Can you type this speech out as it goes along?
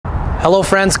Hello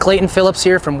friends, Clayton Phillips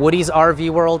here from Woody's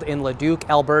RV World in Leduc,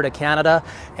 Alberta, Canada,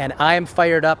 and I am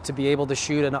fired up to be able to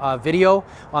shoot a video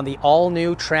on the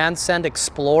all-new Transcend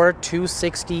XPLOR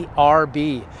 260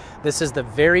 RB. This is the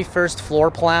very first floor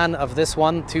plan of this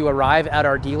one to arrive at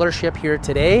our dealership here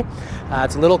today.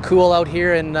 It's a little cool out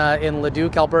here in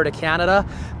Leduc, Alberta, Canada,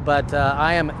 but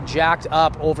I am jacked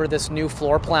up over this new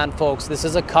floor plan, folks. This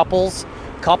is a couples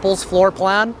floor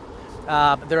plan.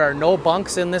 There are no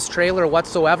bunks in this trailer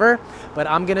whatsoever, but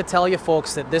I'm going to tell you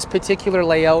folks that this particular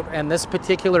layout and this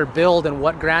particular build and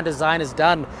what Grand Design has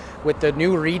done with the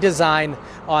new redesign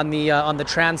on the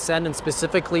Transcend and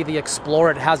specifically the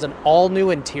XPLOR, it has an all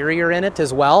new interior in it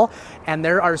as well, and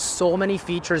there are so many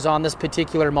features on this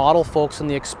particular model, folks, in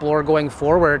the XPLOR going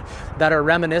forward that are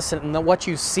reminiscent and what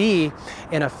you see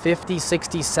in a $50,000,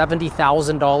 $60,000,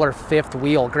 $70,000 fifth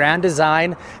wheel. Grand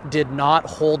Design did not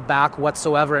hold back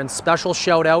whatsoever, and special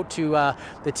shout out to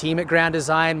the team at Grand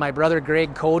Design, my brother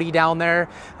Greg Cody down there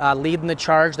leading the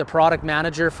charge, the product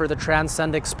manager for the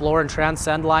Transcend XPLOR and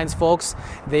Transcend lines, folks.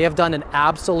 They have done an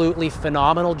absolutely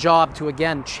phenomenal job to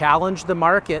again challenge the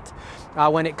market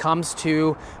when it comes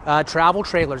to travel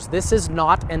trailers. This is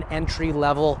not an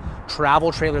entry-level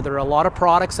travel trailer. There are a lot of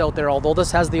products out there, although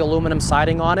this has the aluminum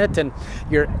siding on it, and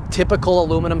your typical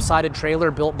aluminum sided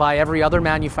trailer built by every other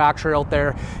manufacturer out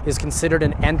there is considered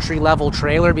an entry-level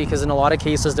trailer because in a lot of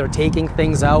cases they're taking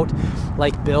things out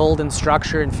like build and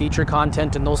structure and feature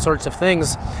content and those sorts of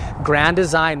things. Grand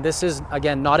Design, this is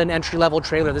again not an entry-level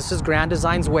trailer. This is Grand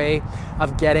Design's way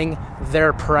of getting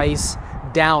their price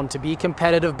down to be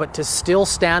competitive, but to still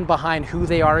stand behind who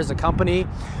they are as a company,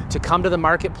 to come to the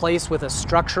marketplace with a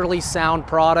structurally sound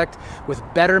product with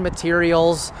better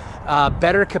materials,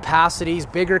 better capacities,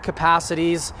 bigger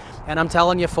capacities. And I'm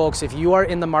telling you folks, if you are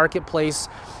in the marketplace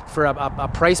for a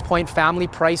price point, family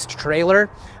priced trailer,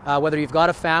 whether you've got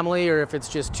a family or if it's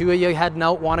just two of you heading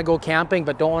out, want to go camping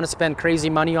but don't want to spend crazy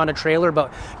money on a trailer,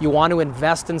 but you want to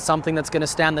invest in something that's going to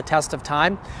stand the test of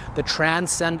time, the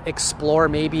Transcend XPLOR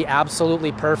may be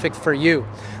absolutely perfect for you.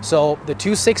 So the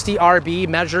 260 RB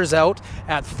measures out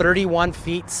at 31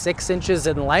 feet 6 inches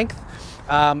in length.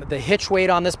 The hitch weight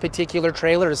on this particular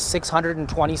trailer is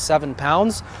 627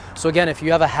 pounds. So again, if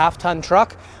you have a half-ton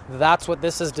truck, that's what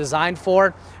this is designed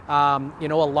for. You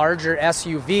know, a larger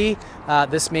SUV,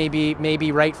 this may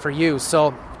be right for you.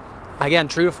 So again,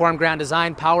 true to form Grand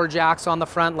Design, power jacks on the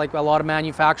front like a lot of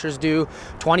manufacturers do,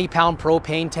 20-pound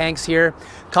propane tanks here.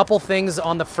 Couple things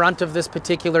on the front of this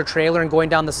particular trailer and going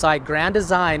down the side. Grand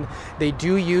Design, they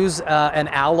do use an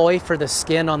alloy for the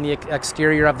skin on the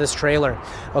exterior of this trailer.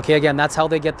 Okay, again, that's how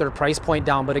they get their price point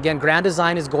down. But again, Grand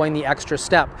Design is going the extra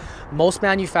step. Most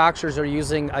manufacturers are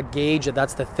using a gauge,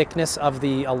 that's the thickness of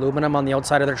the aluminum on the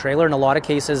outside of their trailer. In a lot of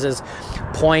cases is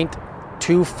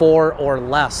 0.24 or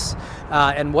less.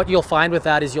 And what you'll find with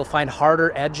that is you'll find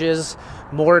harder edges,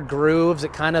 more grooves.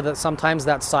 It kind of, sometimes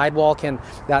that sidewall can,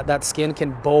 that skin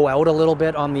can bow out a little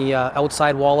bit on the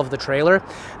outside wall of the trailer.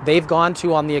 They've gone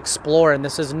to, on the XPLOR, and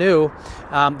this is new,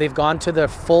 they've gone to the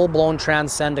full-blown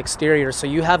Transcend exterior. So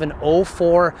you have an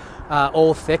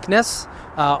 0.40 thickness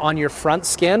on your front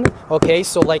skin. Okay,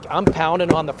 so like I'm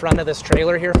pounding on the front of this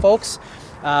trailer here, folks.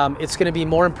 It's going to be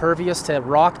more impervious to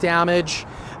rock damage,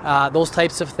 those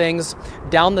types of things.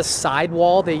 Down the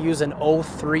sidewall, they use an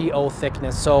 0.30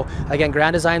 thickness. So again,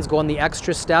 Grand Design's going the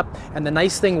extra step. And the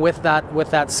nice thing with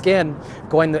that skin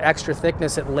going the extra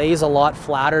thickness, it lays a lot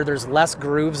flatter. There's less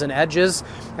grooves and edges.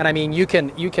 And I mean, you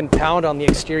can pound on the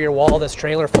exterior wall of this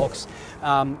trailer, folks.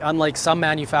 Unlike some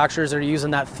manufacturers that are using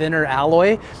that thinner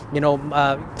alloy, you know,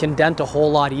 can dent a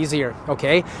whole lot easier.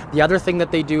 Okay. The other thing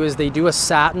that they do is they do a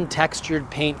satin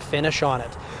textured paint finish on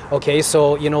it. Okay,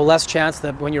 so you know, less chance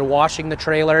that when you're washing the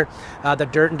trailer, the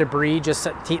dirt and debris just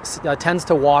tends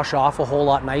to wash off a whole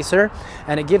lot nicer,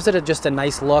 and it gives it just a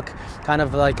nice look, kind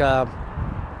of like a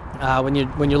when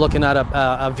you're looking at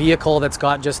a vehicle that's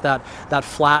got just that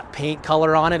flat paint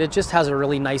color on it, it just has a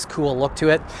really nice, cool look to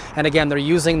it. And again, they're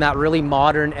using that really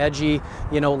modern, edgy,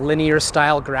 you know, linear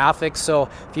style graphics. So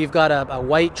if you've got a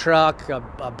white truck,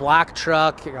 a black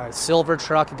truck, a silver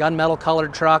truck, a gunmetal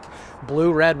colored truck,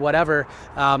 blue, red, whatever,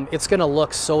 it's going to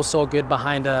look so good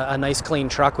behind a nice clean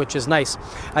truck, which is nice.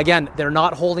 Again, they're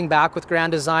not holding back with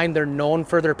Grand Design. They're known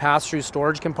for their pass-through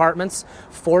storage compartments,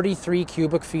 43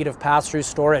 cubic feet of pass-through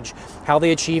storage. How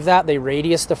they achieve that, they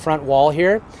radius the front wall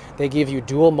here. They give you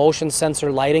dual motion sensor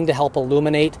lighting to help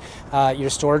illuminate your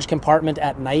storage compartment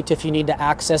at night if you need to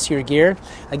access your gear.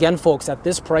 Again, folks, at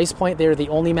this price point, they're the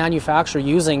only manufacturer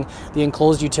using the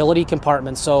enclosed utility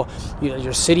compartment. So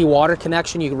your city water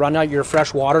connection, you can run out your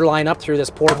fresh water line up through this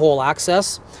porthole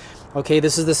access. Okay,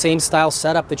 this is the same style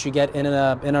setup that you get in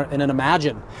an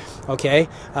Imagine. Okay,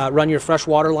 run your fresh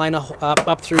water line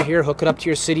up through here, hook it up to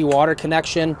your city water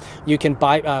connection. You can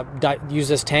use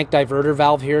this tank diverter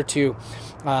valve here to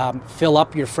fill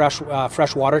up your fresh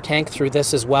water tank through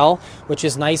this as well, which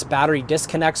is nice. Battery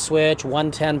disconnect switch,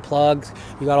 110 plugs.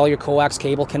 You got all your coax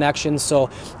cable connections. So,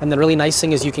 and the really nice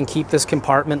thing is you can keep this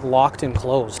compartment locked and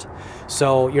closed.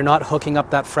 So you're not hooking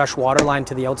up that fresh water line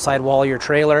to the outside wall of your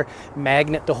trailer.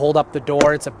 Magnet to hold up the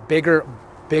door. It's a bigger,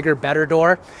 better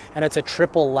door, and it's a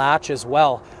triple latch as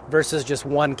well versus just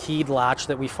one keyed latch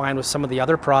that we find with some of the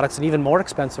other products and even more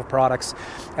expensive products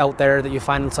out there that you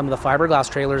find in some of the fiberglass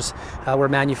trailers where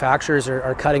manufacturers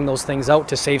are cutting those things out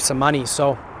to save some money.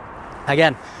 So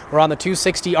again, we're on the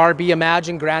 260 RB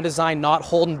Imagine, Grand Design, not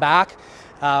holding back.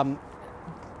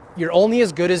 You're only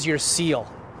as good as your seal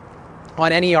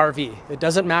on any RV. It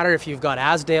doesn't matter if you've got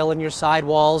Asdale in your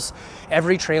sidewalls.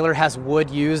 Every trailer has wood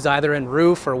used either in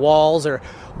roof or walls or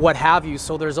what have you.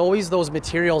 So there's always those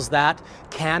materials that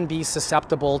can be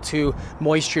susceptible to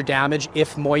moisture damage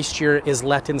if moisture is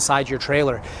let inside your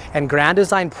trailer. And Grand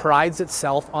Design prides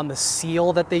itself on the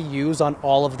seal that they use on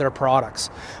all of their products.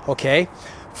 Okay?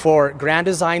 For Grand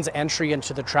Design's entry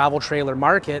into the travel trailer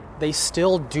market, they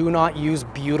still do not use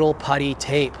butyl putty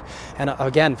tape. And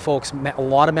again, folks, a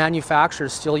lot of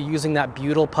manufacturers still using that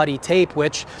butyl putty tape,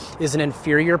 which is an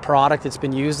inferior product. It's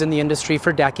been used in the industry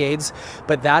for decades,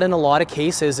 but that in a lot of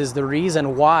cases is the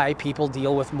reason why people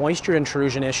deal with moisture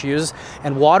intrusion issues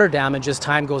and water damage as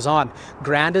time goes on.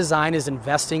 Grand Design is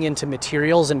investing into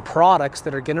materials and products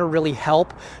that are going to really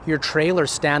help your trailer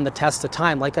stand the test of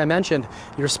time. Like I mentioned,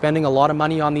 you're spending a lot of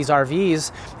money on these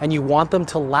RVs and you want them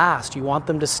to last, you want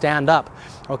them to stand up.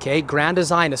 Okay, Grand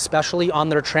Design, especially on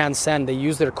their Transcend, they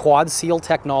use their quad seal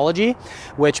technology,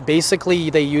 which basically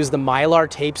they use the Mylar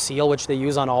tape seal, which they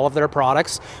use on all of their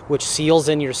products, which seals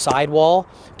in your sidewall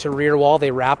to rear wall.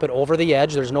 They wrap it over the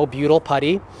edge. There's no butyl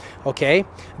putty. Okay,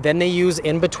 then they use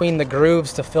in between the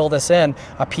grooves to fill this in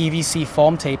a PVC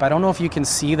foam tape. I don't know if you can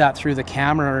see that through the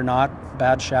camera or not,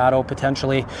 bad shadow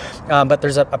potentially, but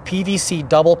there's a PVC,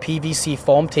 double PVC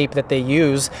foam tape that they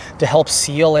use to help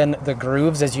seal in the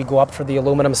grooves as you go up for the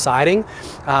aluminum siding.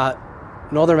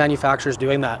 No other manufacturer is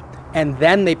doing that. And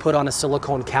then they put on a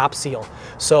silicone cap seal.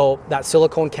 So that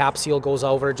silicone cap seal goes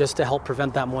over just to help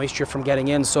prevent that moisture from getting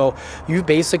in. So you've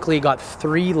basically got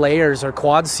 3 layers or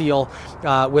quad seal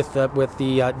with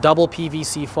the double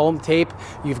PVC foam tape.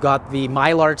 You've got the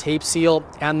Mylar tape seal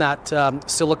and that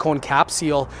silicone cap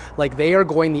seal. Like, they are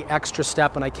going the extra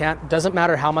step, and doesn't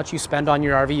matter how much you spend on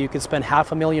your RV. You could spend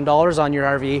 $500,000 on your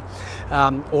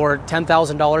RV or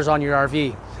 $10,000 on your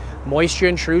RV. Moisture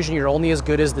intrusion, you're only as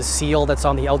good as the seal that's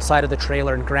on the outside of the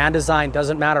trailer. And Grand Design,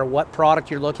 doesn't matter what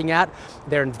product you're looking at,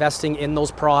 they're investing in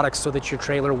those products so that your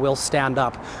trailer will stand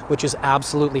up, which is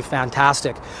absolutely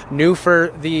fantastic. New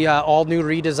for the all new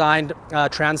redesigned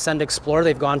Transcend XPLOR,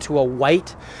 they've gone to a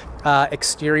white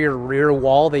exterior rear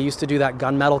wall. They used to do that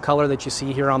gunmetal color that you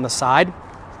see here on the side.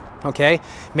 Okay,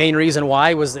 main reason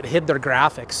why was it hid their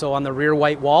graphics. So on the rear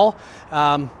white wall,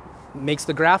 makes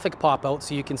the graphic pop out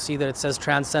so you can see that it says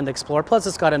Transcend XPLOR. Plus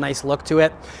it's got a nice look to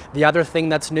it. The other thing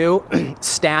that's new,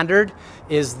 standard,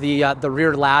 is the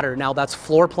rear ladder. Now that's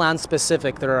floor plan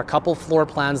specific. There are a couple floor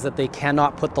plans that they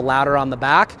cannot put the ladder on the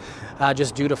back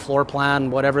just due to floor plan,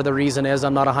 whatever the reason is,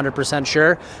 I'm not 100%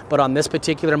 sure. But on this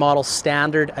particular model,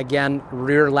 standard, again,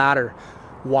 rear ladder.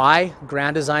 Why?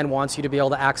 Grand Design wants you to be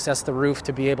able to access the roof,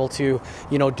 to be able to,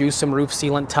 you know, do some roof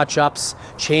sealant touch-ups,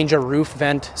 change a roof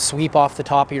vent, sweep off the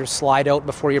top of your slide out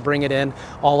before you bring it in,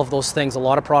 all of those things. A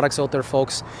lot of products out there,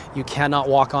 folks, you cannot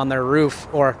walk on their roof,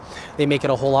 or they make it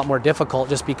a whole lot more difficult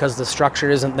just because the structure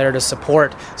isn't there to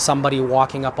support somebody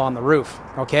walking up on the roof.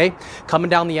 Okay, coming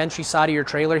down the entry side of your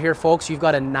trailer here, folks, you've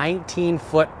got a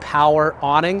 19-foot power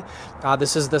awning.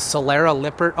 This is the Solera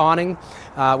Lippert awning,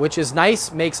 which is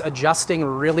nice, makes adjusting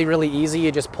really easy.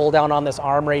 You just pull down on this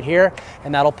arm right here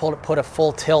and that'll put a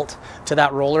full tilt to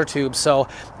that roller tube. So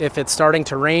if it's starting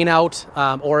to rain out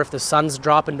or if the sun's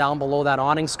dropping down below that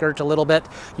awning skirt a little bit,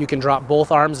 you can drop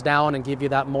both arms down and give you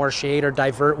that more shade, or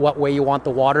divert what way you want the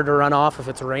water to run off if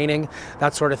it's raining,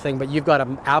 that sort of thing. But you've got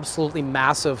an absolutely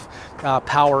massive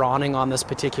power awning on this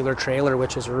particular trailer,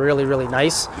 which is really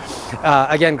nice.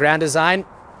 Again, Grand Design,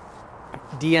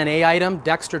 DNA item,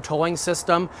 Dexter towing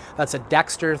system. That's a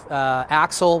Dexter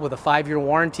axle with a 5-year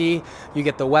warranty. You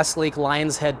get the Westlake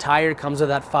Lion's Head tire, comes with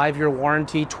that 5-year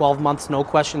warranty, 12 months, no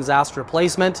questions asked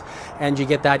replacement. And you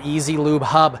get that Easy Lube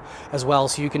hub as well,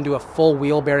 so you can do a full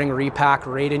wheel bearing repack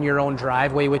right in your own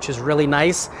driveway, which is really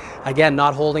nice. Again,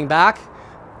 not holding back.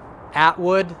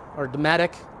 Atwood or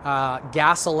Dometic,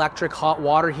 gas electric hot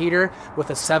water heater with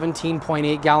a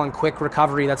 17.8 gallon quick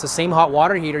recovery. That's the same hot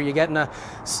water heater you get in a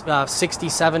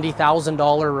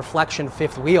 $60,000-$70,000 reflection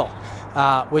fifth wheel,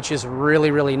 which is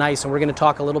really, really nice. And we're going to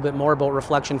talk a little bit more about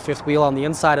reflection fifth wheel on the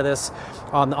inside of this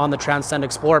on the Transcend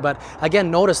Explorer. But again,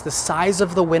 notice the size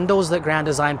of the windows that Grand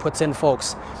Design puts in,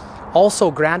 folks.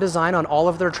 Also, Grand Design on all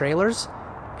of their trailers,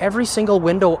 every single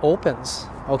window opens.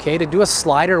 Okay, to do a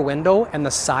slider window and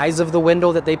the size of the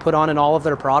window that they put on in all of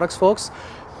their products, folks,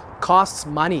 costs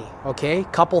money. Okay,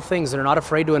 couple things. They're not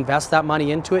afraid to invest that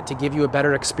money into it to give you a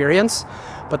better experience,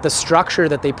 but the structure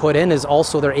that they put in is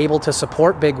also they're able to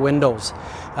support big windows.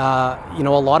 You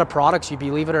know, a lot of products, you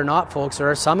believe it or not, folks, there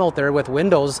are some out there with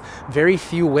windows, very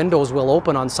few windows will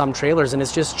open on some trailers, and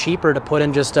it's just cheaper to put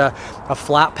in just a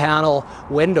flat panel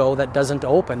window that doesn't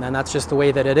open, and that's just the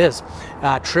way that it is.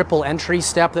 Triple entry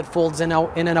step that folds in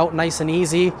and out nice and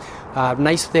easy.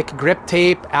 Nice thick grip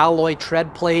tape, alloy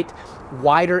tread plate,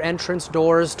 wider entrance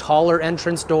doors, taller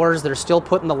entrance doors. They're still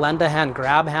putting the lend-a-hand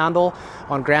grab handle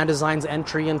on Grand Design's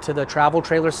entry into the travel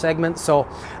trailer segment. So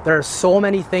there are so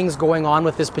many things going on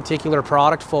with this particular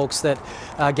product, folks, that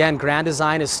again, Grand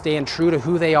Design is staying true to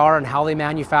who they are and how they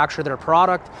manufacture their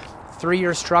product.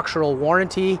 3-year structural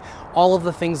warranty. All of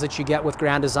the things that you get with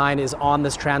Grand Design is on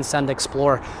this Transcend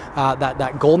Explorer.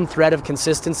 That golden thread of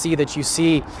consistency that you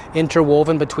see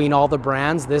interwoven between all the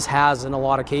brands, this has in a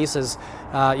lot of cases,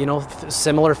 you know,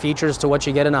 similar features to what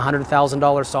you get in a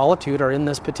 $100,000 Solitude are in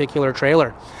this particular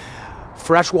trailer.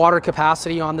 Freshwater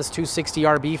capacity on this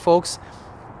 260RB, folks,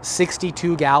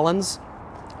 62 gallons.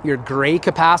 Your gray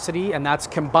capacity, and that's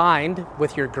combined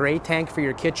with your gray tank for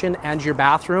your kitchen and your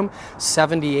bathroom,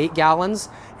 78 gallons,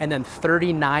 and then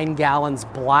 39 gallons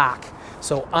black.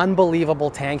 So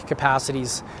unbelievable tank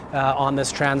capacities on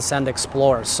this Transcend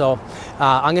Explorer. So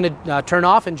I'm going to turn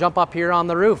off and jump up here on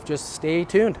the roof. Just stay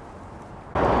tuned.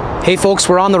 Hey folks,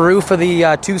 we're on the roof of the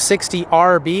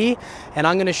 260RB, and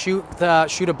I'm going to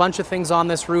shoot a bunch of things on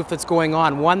this roof that's going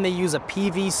on. One, they use a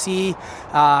PVC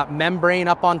membrane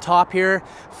up on top here.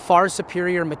 Far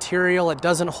superior material. It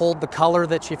doesn't hold the color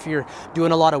that if you're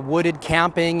doing a lot of wooded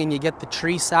camping and you get the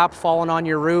tree sap falling on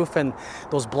your roof and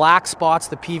those black spots,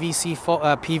 the PVC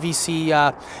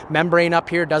membrane up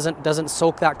here doesn't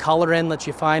soak that color in that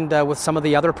you find with some of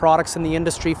the other products in the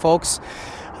industry, folks.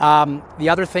 The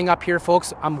other thing up here,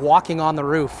 folks, I'm walking on the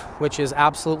roof, which is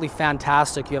absolutely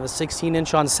fantastic. You have a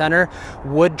 16-inch on center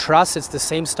wood truss. It's the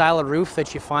same style of roof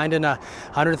that you find in a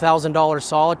 $100,000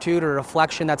 Solitude or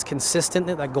Reflection. That's consistent,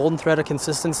 that golden thread of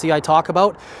consistency I talk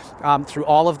about. Through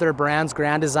all of their brands,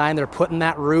 Grand Design, they're putting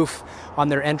that roof on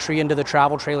their entry into the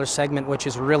travel trailer segment, which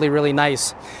is really, really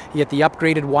nice. You get the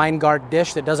upgraded wine guard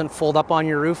dish that doesn't fold up on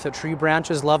your roof that tree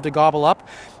branches love to gobble up.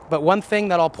 But one thing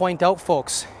that I'll point out,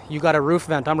 folks, you got a roof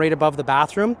vent. I'm right above the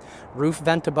bathroom. Roof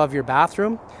vent above your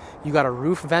bathroom. You got a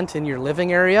roof vent in your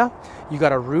living area. You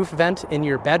got a roof vent in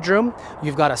your bedroom.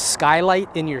 You've got a skylight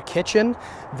in your kitchen.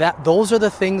 Those are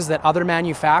the things that other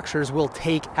manufacturers will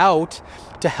take out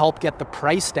to help get the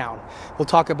price down. We'll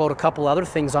talk about a couple other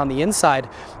things on the inside.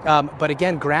 But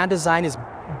again, Grand Design is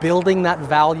building that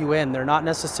value in. They're not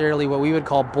necessarily what we would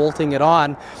call bolting it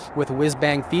on with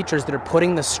whiz-bang features. They're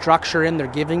putting the structure in. They're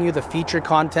giving you the feature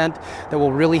content that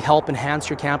will really help enhance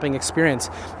your camping experience.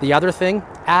 The other thing,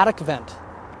 attic vent.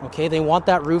 Okay, they want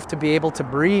that roof to be able to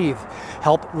breathe,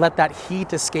 help let that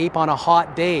heat escape on a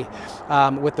hot day.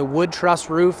 With the wood truss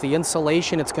roof, the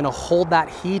insulation, it's going to hold that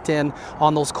heat in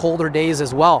on those colder days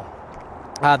as well.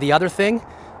 The other thing,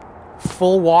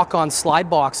 full walk-on slide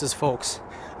boxes, folks.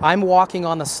 I'm walking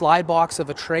on the slide box of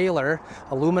a trailer,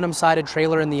 aluminum-sided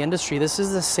trailer in the industry. This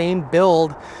is the same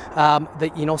build,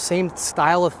 same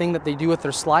style of thing that they do with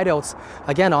their slide outs.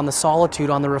 Again, on the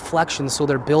Solitude, on the Reflection, so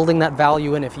they're building that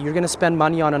value in. If you're going to spend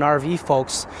money on an RV,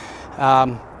 folks,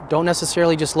 don't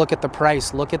necessarily just look at the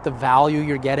price. Look at the value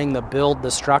you're getting, the build, the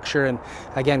structure, and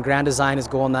again, Grand Design is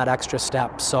going that extra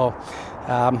step. So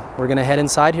we're going to head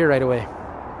inside here right away.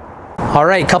 All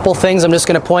right, couple things I'm just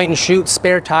going to point and shoot.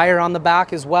 Spare tire on the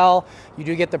back as well. You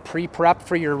do get the pre-prep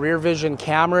for your rear vision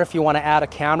camera if you want to add a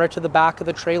camera to the back of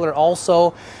the trailer.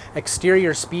 Also,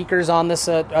 exterior speakers on this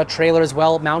trailer as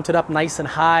well, mounted up nice and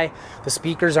high. The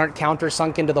speakers aren't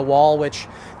countersunk into the wall, which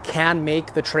can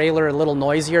make the trailer a little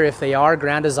noisier if they are.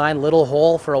 Grand Design, little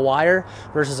hole for a wire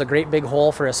versus a great big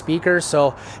hole for a speaker.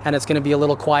 So, and it's going to be a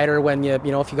little quieter when if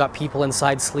you got people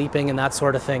inside sleeping and that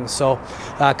sort of thing. So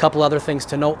a couple other things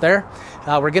to note there.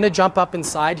 We're going to jump up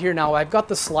inside here now. I've got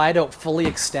the slide out fully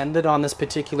extended on this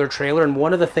particular trailer, and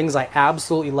one of the things I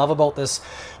absolutely love about this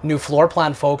new floor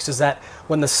plan, folks, is that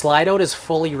when the slide out is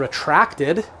fully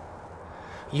retracted,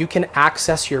 you can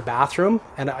access your bathroom,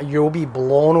 and you'll be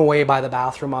blown away by the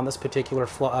bathroom on this particular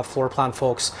floor plan,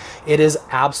 folks. It is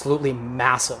absolutely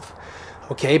massive.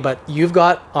 Okay, but you've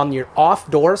got on your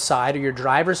off door side or your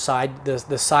driver's side,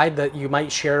 the side that you might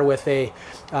share with a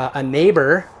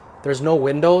neighbor, there's no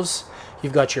windows.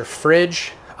 You've got your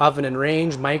fridge, oven and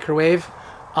range, microwave,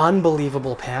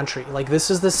 unbelievable pantry. Like,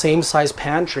 this is the same size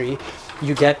pantry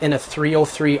you get in a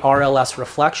 303 RLS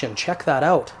reflection. Check that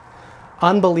out.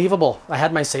 Unbelievable. I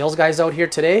had my sales guys out here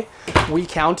today. We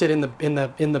counted in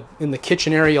the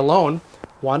kitchen area alone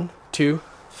 1, 2,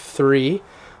 3,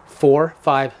 4,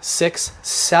 5, 6,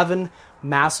 7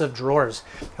 massive drawers.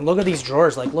 And look at these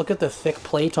drawers. Like, look at the thick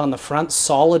plate on the front,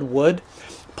 solid wood,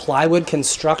 plywood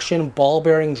construction, ball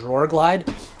bearing drawer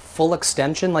glide, full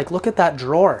extension. Like, look at that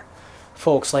drawer,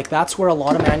 folks. Like, that's where a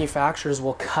lot of manufacturers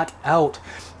will cut out.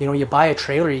 You know, you buy a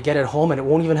trailer, you get it home, and it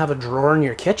won't even have a drawer in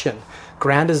your kitchen.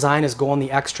 Grand Design is going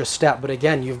the extra step. But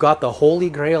again, you've got the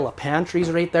holy grail of pantries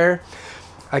right there.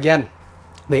 Again,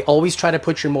 they always try to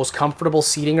put your most comfortable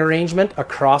seating arrangement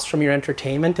across from your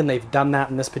entertainment, and they've done that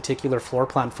in this particular floor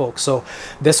plan, folks. So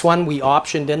this one, we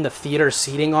optioned in the theater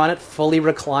seating on it, fully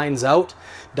reclines out,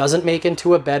 doesn't make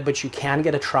into a bed, but you can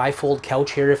get a tri-fold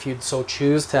couch here if you'd so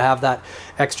choose to have that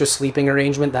extra sleeping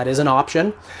arrangement. That is an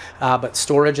option, but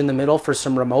storage in the middle for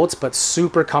some remotes, but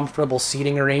super comfortable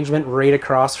seating arrangement right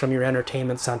across from your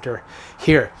entertainment center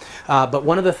here. But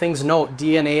one of the things, note,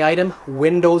 DNA item,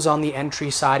 windows on the entry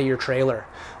side of your trailer.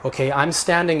 Okay, I'm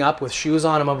standing up with shoes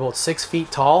on. I'm about 6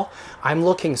 feet tall. I'm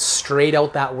looking straight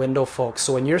out that window, folks.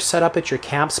 So when you're set up at your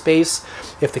camp space,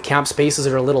 if the camp spaces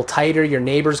are a little tighter, your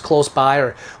neighbor's close by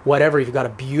or whatever, you've got a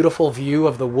beautiful view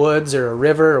of the woods or a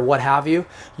river or what have you,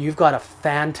 you've got a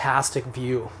fantastic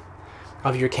view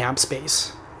of your camp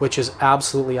space, which is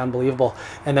absolutely unbelievable.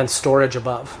 And then storage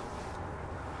above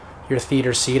your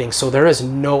theater seating. So there is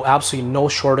absolutely no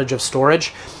shortage of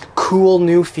storage. Cool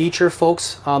new feature,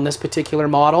 folks, on this particular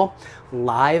model,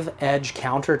 live edge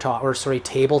countertop, or sorry,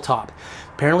 tabletop.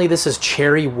 Apparently this is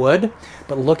cherry wood,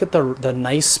 but look at the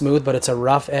nice smooth, but it's a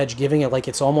rough edge, giving it like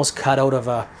it's almost cut out of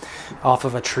off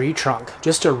of a tree trunk.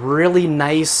 Just a really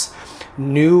nice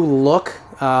new look.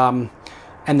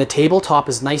 And the tabletop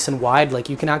is nice and wide. Like,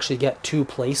 you can actually get 2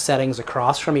 place settings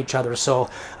across from each other. So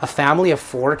a family of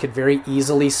 4 could very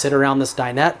easily sit around this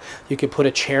dinette. You could put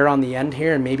a chair on the end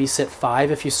here and maybe sit 5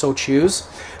 if you so choose.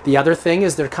 The other thing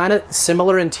is they're kind of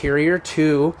similar interior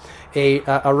to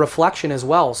a reflection as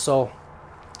well. So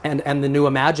and the new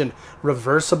Imagine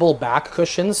reversible back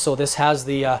cushions. So this has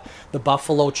the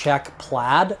buffalo check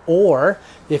plaid, or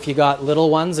if you got little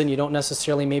ones and you don't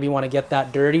necessarily maybe want to get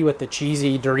that dirty with the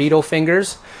cheesy Dorito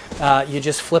fingers, you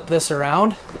just flip this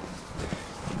around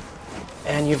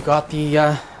and you've got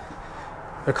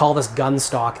they call this gun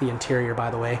stock, the interior, by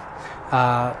the way.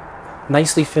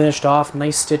 Nicely finished off,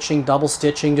 nice stitching, double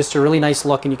stitching, just a really nice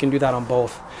look, and you can do that on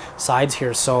both sides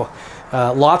here. So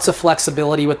lots of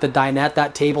flexibility with the dinette.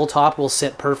 That tabletop will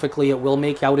sit perfectly. It will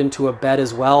make out into a bed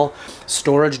as well.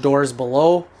 Storage doors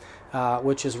below,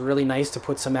 which is really nice to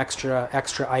put some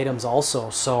extra items also.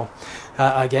 So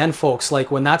again, folks,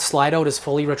 like when that slide out is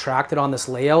fully retracted on this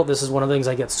layout, this is one of the things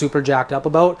I get super jacked up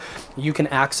about. You can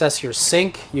access your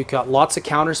sink. You've got lots of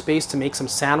counter space to make some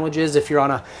sandwiches if you're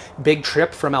on a big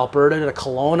trip from Alberta to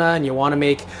Kelowna and you want to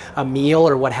make a meal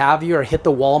or what have you, or hit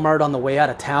the Walmart on the way out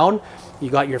of town. You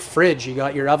got your fridge, you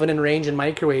got your oven and range and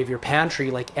microwave, your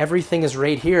pantry, like everything is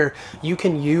right here. You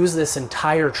can use this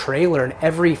entire trailer and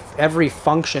every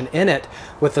function in it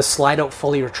with the slide out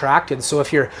fully retracted. So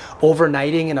if you're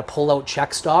overnighting in a pull-out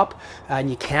check stop and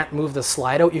you can't move the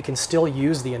slide out, you can still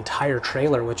use the entire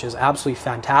trailer, which is absolutely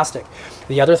fantastic.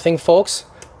 The other thing, folks,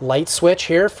 light switch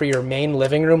here for your main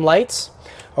living room lights.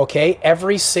 Okay,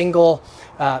 every single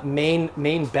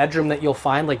main bedroom that you'll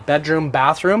find, like bedroom,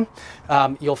 bathroom,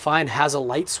 you'll find has a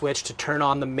light switch to turn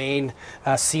on the main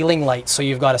ceiling light. So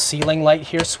you've got a ceiling light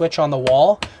here switch on the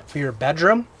wall for your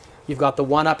bedroom. You've got the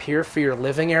one up here for your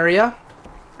living area.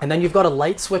 And then you've got a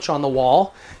light switch on the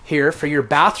wall here for your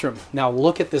bathroom. Now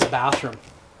look at this bathroom.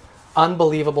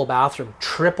 Unbelievable bathroom.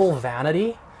 Triple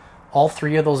vanity. All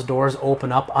 3 of those doors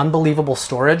open up. Unbelievable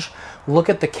storage. Look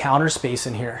at the counter space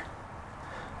in here.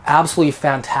 Absolutely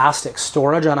fantastic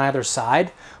storage on either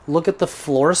side. Look at the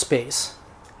floor space.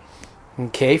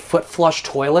 Okay, foot flush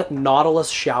toilet, Nautilus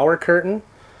shower curtain.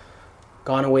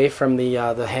 Gone away from the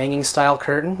hanging style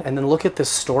curtain. And then look at this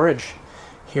storage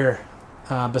here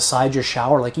beside your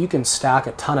shower. Like, you can stack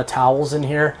a ton of towels in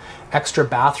here, extra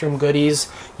bathroom goodies.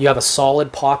 You have a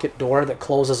solid pocket door that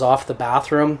closes off the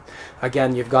bathroom.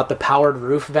 Again, you've got the powered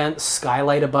roof vent,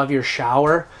 skylight above your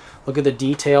shower. Look at the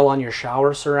detail on your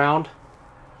shower surround.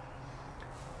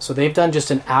 So they've done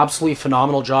just an absolutely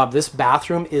phenomenal job. This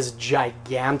bathroom is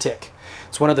gigantic.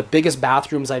 It's one of the biggest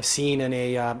bathrooms I've seen in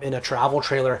a travel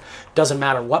trailer. Doesn't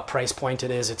matter what price point it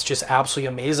is. It's just absolutely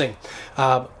amazing.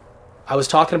 I was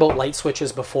talking about light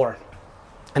switches before.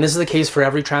 And this is the case for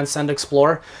every Transcend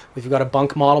XPLOR. If you've got a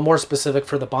bunk model, more specific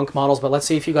for the bunk models, but let's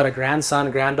say if you've got a grandson,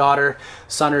 granddaughter,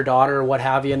 son or daughter, or what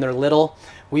have you, and they're little,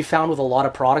 we found with a lot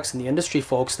of products in the industry,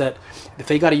 folks, that if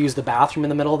they got to use the bathroom in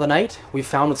the middle of the night, we've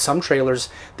found with some trailers,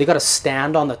 they got to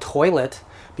stand on the toilet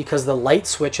because the light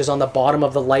switch is on the bottom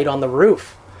of the light on the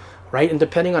roof, right? And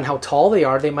depending on how tall they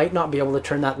are, they might not be able to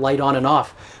turn that light on and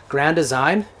off. Grand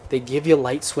Design, they give you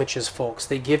light switches, folks.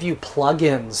 They give you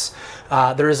plug-ins.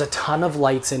 There is a ton of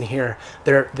lights in here.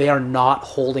 They are not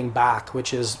holding back,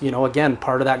 which is, you know, again,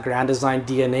 part of that Grand Design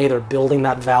DNA. They're building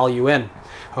that value in,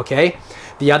 okay?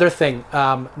 The other thing,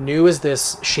 new is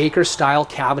this shaker style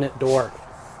cabinet door.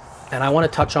 And I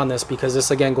want to touch on this because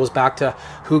this again goes back to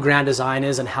who Grand Design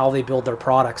is and how they build their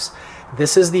products.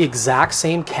 This is the exact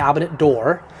same cabinet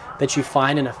door that you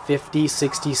find in a $50,000,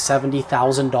 $60,000,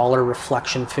 $70,000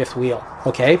 reflection fifth wheel,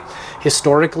 okay?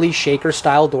 Historically, shaker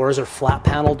style doors or flat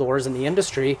panel doors in the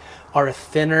industry are a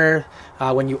thinner,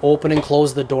 when you open and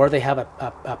close the door, they have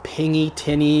a pingy,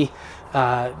 tinny,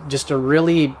 just a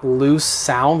really loose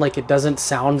sound, like it doesn't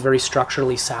sound very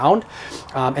structurally sound.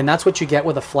 And that's what you get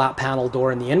with a flat panel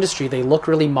door in the industry. They look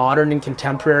really modern and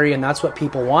contemporary, and that's what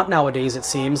people want nowadays, it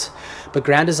seems. But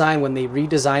Grand Design, when they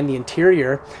redesigned the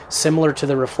interior, similar to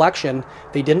the reflection,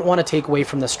 they didn't want to take away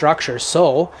from the structure.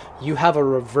 So you have a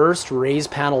reversed raised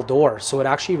panel door. So it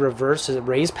actually reverses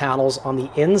raised panels on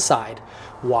the inside.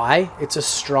 Why? It's a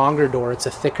stronger door. It's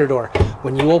a thicker door.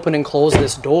 When you open and close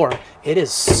this door, it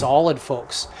is solid,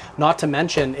 folks. Not to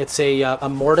mention, it's a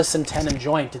mortise and tenon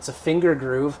joint. It's a finger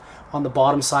groove on the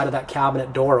bottom side of that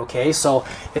cabinet door, okay? So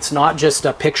it's not just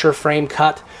a picture frame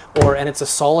cut, and it's a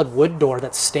solid wood door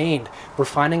that's stained. We're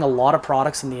finding a lot of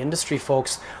products in the industry,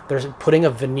 folks, they're putting a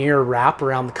veneer wrap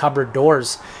around the cupboard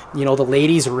doors. You know, the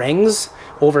ladies' rings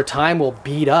over time will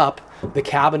beat up the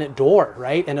cabinet door,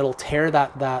 right? And it'll tear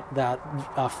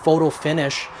that photo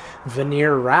finish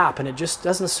veneer wrap, and it just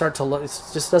doesn't start to look, it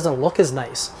just doesn't look as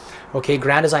nice. Okay,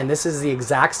 Grand Design, this is the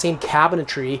exact same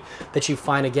cabinetry that you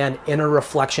find again in a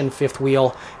reflection fifth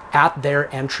wheel at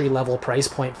their entry level price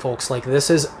point, folks. Like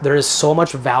there is so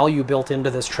much value built into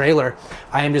this trailer.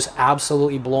 I am just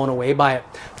absolutely blown away by it.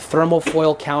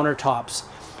 Thermofoil countertops,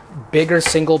 bigger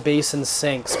single basin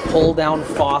sinks, pull down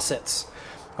faucets,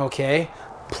 okay?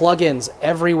 Plugins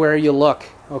everywhere you look,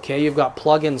 okay? You've got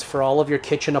plugins for all of your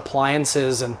kitchen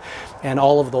appliances and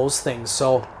all of those things.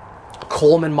 So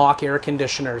Coleman Mach air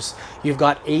conditioners. You've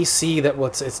got AC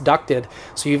it's ducted,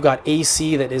 so you've got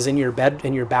AC that is in your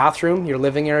bathroom, your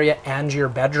living area, and your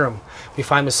bedroom. We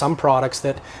find with some products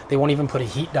that they won't even put a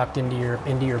heat duct into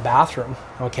your bathroom.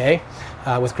 Okay,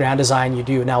 with Grand Design you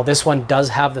do. Now this one does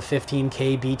have the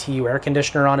 15K BTU air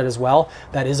conditioner on it as well.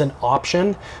 That is an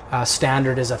option.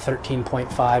 Standard is a 13.5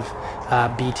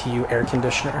 BTU air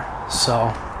conditioner.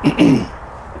 So.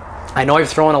 I know I've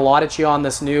thrown a lot at you on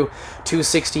this new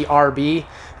 260 RB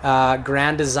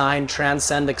Grand Design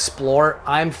Transcend XPLOR.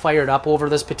 I'm fired up over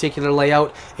this particular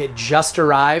layout. It just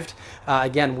arrived.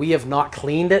 Again, we have not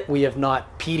cleaned it. We have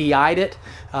not PDI'd it.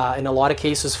 In a lot of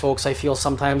cases, folks, I feel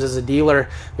sometimes as a dealer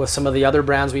with some of the other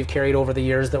brands we've carried over the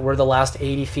years that we're the last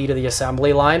 80 feet of the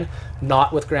assembly line.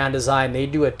 Not with Grand Design. They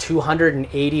do a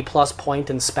 280 plus point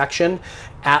inspection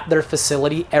at their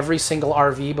facility, every single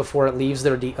RV before it leaves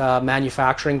their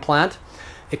manufacturing plant.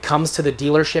 It comes to the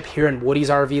dealership here in Woody's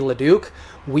RV Leduc.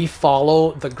 We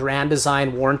follow the Grand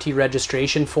Design warranty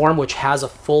registration form, which has a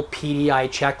full PDI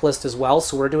checklist as well.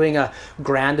 So we're doing a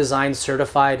Grand Design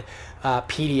certified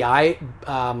PDI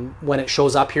when it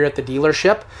shows up here at the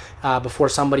dealership before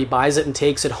somebody buys it and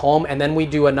takes it home. And then we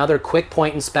do another quick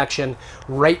point inspection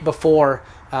right before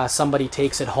somebody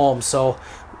takes it home. So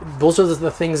those are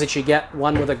the things that you get,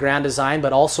 one with a Grand Design,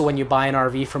 but also when you buy an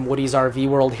RV from Woody's RV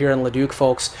World here in Leduc,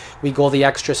 folks, we go the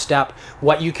extra step.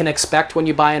 What you can expect when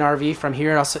you buy an RV from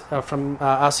here,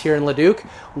 us here in Leduc,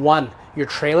 one, your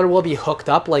trailer will be hooked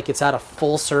up like it's at a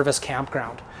full service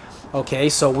campground. Okay,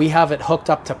 so we have it hooked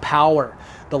up to power.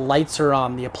 The lights are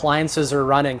on, the appliances are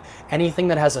running. Anything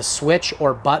that has a switch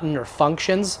or button or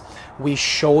functions, we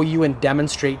show you and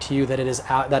demonstrate to you that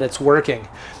it's working.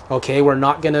 Okay, we're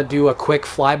not going to do a quick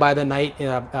fly-by-the-night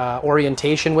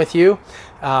orientation with you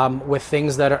with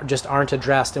things that just aren't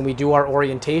addressed. And we do our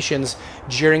orientations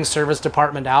during service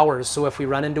department hours. So if we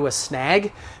run into a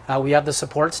snag, we have the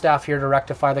support staff here to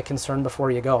rectify the concern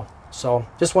before you go. So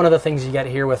just one of the things you get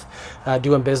here with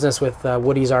doing business with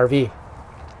Woody's RV.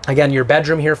 Again, your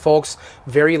bedroom here, folks,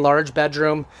 very large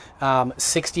bedroom,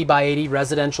 60 by 80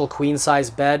 residential queen size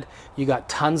bed. You got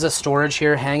tons of storage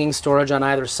here, hanging storage on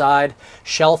either side,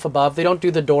 shelf above. They don't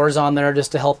do the doors on there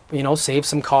just to help, you know, save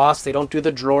some cost. They don't do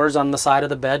the drawers on the side of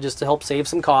the bed just to help save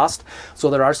some cost.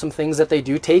 So there are some things that they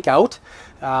do take out.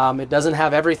 It doesn't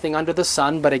have everything under the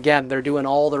sun, but again, they're doing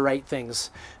all the right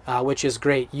things, which is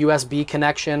great. USB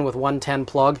connection with 110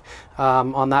 plug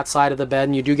on that side of the bed,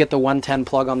 and you do get the 110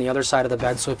 plug on the other side of the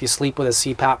bed. So if you sleep with a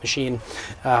CPAP machine,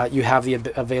 you have the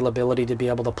availability to be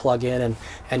able to plug in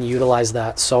and utilize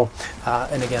that. So,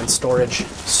 and again,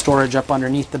 storage up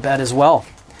underneath the bed as well.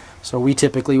 So we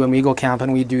typically, when we go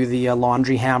camping, we do the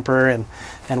laundry hamper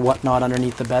and whatnot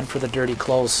underneath the bed for the dirty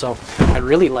clothes. So I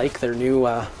really like their new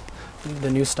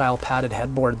the new style padded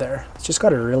headboard there. It's just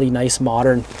got a really nice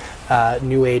modern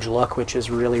new age look, which is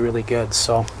really, really good.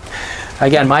 So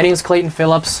again, my name is Clayton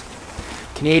Phillips,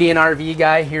 Canadian RV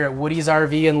guy here at Woody's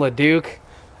RV in Leduc.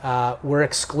 We're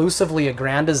exclusively a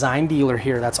Grand Design dealer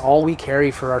here. That's all we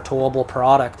carry for our towable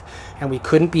product, and we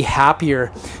couldn't be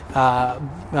happier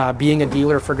being a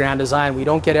dealer for Grand Design. We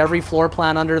don't get every floor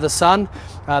plan under the sun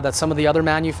that some of the other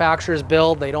manufacturers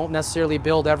build. They don't necessarily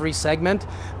build every segment,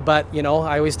 but you know,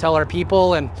 I always tell our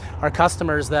people and our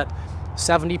customers that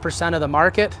 70% of the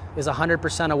market is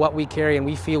 100% of what we carry, and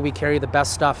we feel we carry the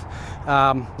best stuff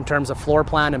in terms of floor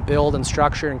plan and build and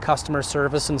structure and customer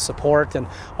service and support and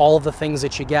all of the things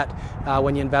that you get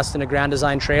when you invest in a Grand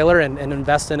Design trailer and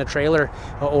invest in a trailer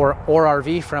or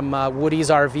RV from Woody's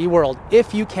RV World.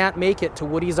 If you can't make it to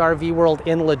Woody's RV World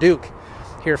in Leduc,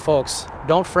 here folks,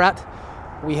 don't fret.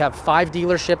 We have 5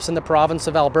 dealerships in the province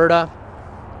of Alberta.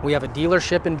 We have a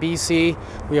dealership in BC.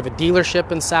 We have a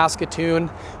dealership in Saskatoon.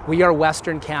 We are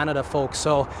Western Canada, folks.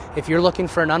 So if you're looking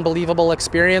for an unbelievable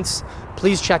experience,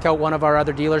 please check out one of our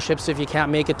other dealerships. If you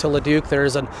can't make it to Leduc,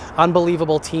 there's an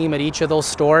unbelievable team at each of those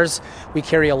stores. We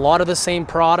carry a lot of the same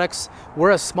products.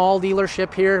 We're a small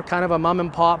dealership here, kind of a mom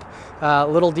and pop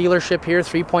little dealership here,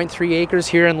 3.3 acres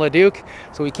here in Leduc.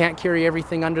 So we can't carry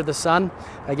everything under the sun.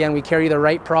 Again, we carry the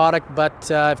right product,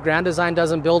 but if Grand Design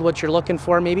doesn't build what you're looking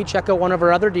for, maybe check out one of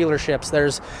our other dealerships.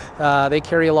 They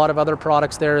carry a lot of other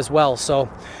products there as well. So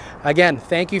again,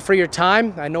 thank you for your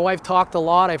time. I know I've talked a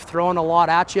lot, I've thrown a lot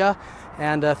at you,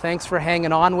 and thanks for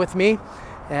hanging on with me.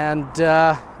 And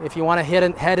if you want to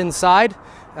head inside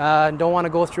and don't want to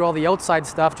go through all the outside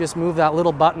stuff, just move that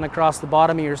little button across the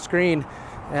bottom of your screen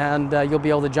and you'll be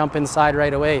able to jump inside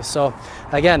right away. So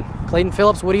again, Clayton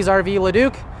Phillips, Woody's RV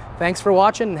Leduc. Thanks for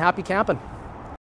watching and happy camping.